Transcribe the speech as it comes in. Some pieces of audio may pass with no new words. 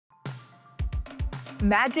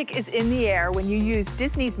Magic is in the air when you use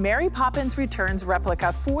Disney's Mary Poppins Returns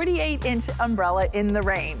replica 48-inch umbrella in the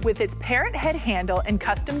rain. With its parrot head handle and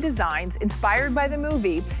custom designs inspired by the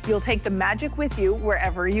movie, you'll take the magic with you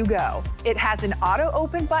wherever you go. It has an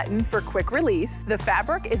auto-open button for quick release. The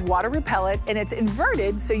fabric is water repellent and it's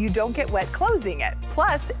inverted so you don't get wet closing it.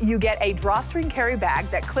 Plus, you get a drawstring carry bag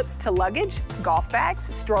that clips to luggage, golf bags,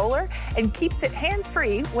 stroller, and keeps it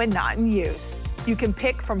hands-free when not in use. You can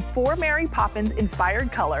pick from 4 Mary Poppins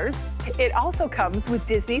inspired colors. It also comes with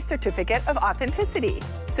Disney's certificate of authenticity,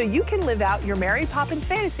 so you can live out your Mary Poppins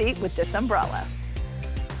fantasy with this umbrella.